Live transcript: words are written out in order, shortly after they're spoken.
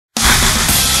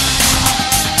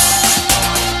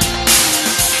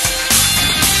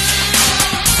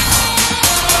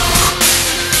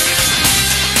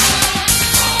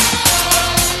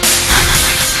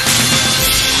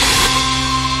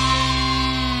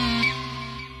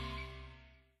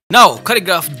Now,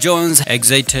 Khaligraph Jones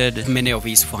excited many of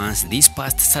his fans this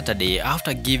past Saturday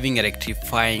after giving a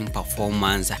rectifying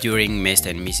performance during Mr.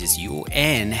 and Mrs.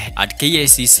 UN at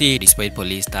KICC despite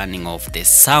police turning off the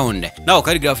sound. Now,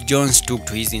 Khaligraph Jones took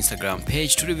to his Instagram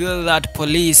page to reveal that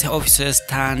police officers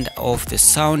turned off the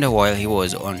sound while he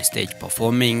was on stage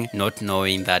performing, not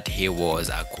knowing that he was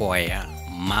a choir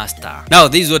master. Now,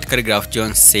 this is what Khaligraph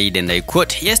Jones said, and I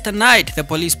quote, "Yesterday night, the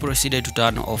police proceeded to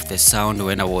turn off the sound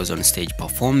when I was on stage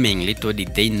performing. Little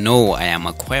did they know I am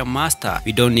a choir master.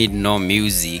 We don't need no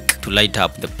music to light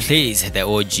up the place. The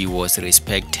OG was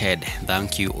respected.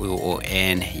 Thank you,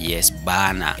 UN. Yes,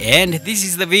 Bana." And this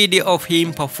is the video of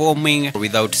him performing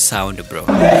without sound, bro.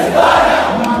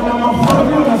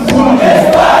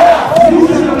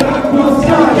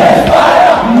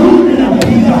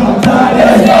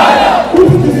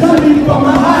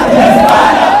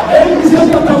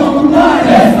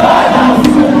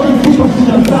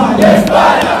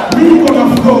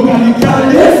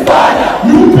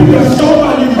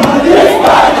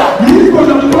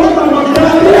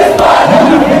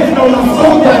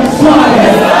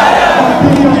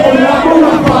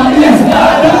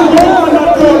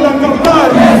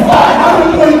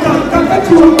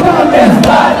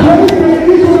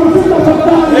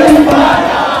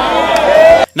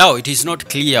 Now, it is not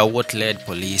clear what led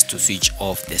police to switch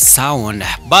off the sound,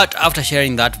 but after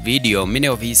sharing that video, many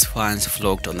of his fans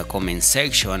flocked on the comment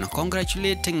section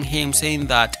congratulating him, saying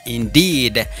that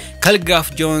indeed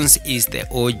Khaligraph Jones is the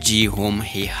OG whom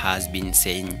he has been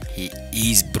saying he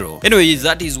is, bro. Anyways,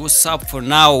 that is what's up for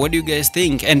now. What do you guys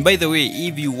think? And by the way,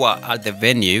 if you were at the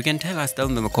venue, you can tell us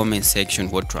down in the comment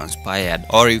section what transpired,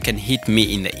 or you can hit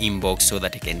me in the inbox so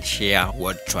that I can share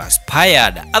what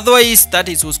transpired. Otherwise, that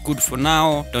is what's good for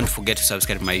now. Don't forget to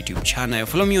subscribe to my YouTube channel.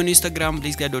 Follow me on Instagram,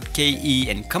 thisguy.ke,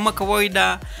 and kama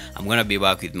kawaida, I'm gonna be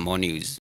back with more news.